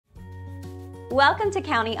Welcome to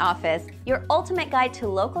County Office, your ultimate guide to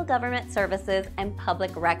local government services and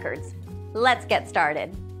public records. Let's get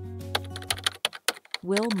started.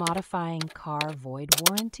 Will modifying car void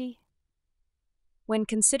warranty? When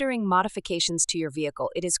considering modifications to your vehicle,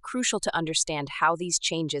 it is crucial to understand how these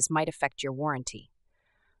changes might affect your warranty.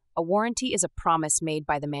 A warranty is a promise made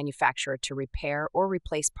by the manufacturer to repair or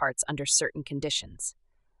replace parts under certain conditions.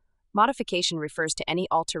 Modification refers to any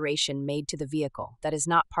alteration made to the vehicle that is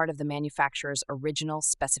not part of the manufacturer's original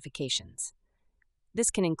specifications. This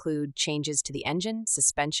can include changes to the engine,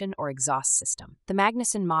 suspension, or exhaust system. The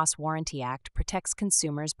Magnuson-Moss Warranty Act protects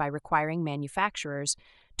consumers by requiring manufacturers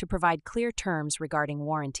to provide clear terms regarding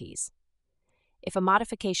warranties. If a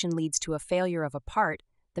modification leads to a failure of a part,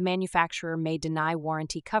 the manufacturer may deny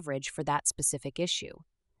warranty coverage for that specific issue.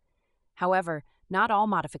 However, not all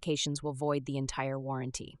modifications will void the entire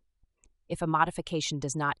warranty. If a modification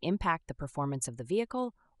does not impact the performance of the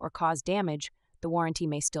vehicle or cause damage, the warranty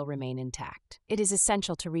may still remain intact. It is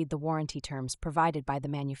essential to read the warranty terms provided by the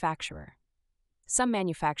manufacturer. Some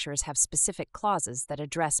manufacturers have specific clauses that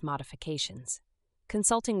address modifications.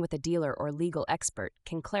 Consulting with a dealer or legal expert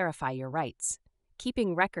can clarify your rights.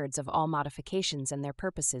 Keeping records of all modifications and their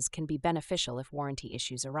purposes can be beneficial if warranty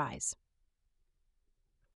issues arise.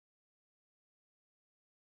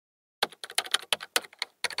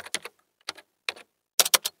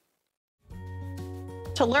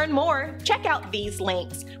 To learn more, check out these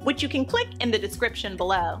links, which you can click in the description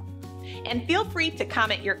below. And feel free to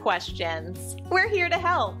comment your questions. We're here to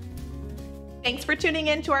help. Thanks for tuning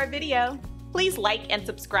in to our video. Please like and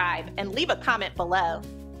subscribe and leave a comment below.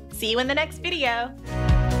 See you in the next video.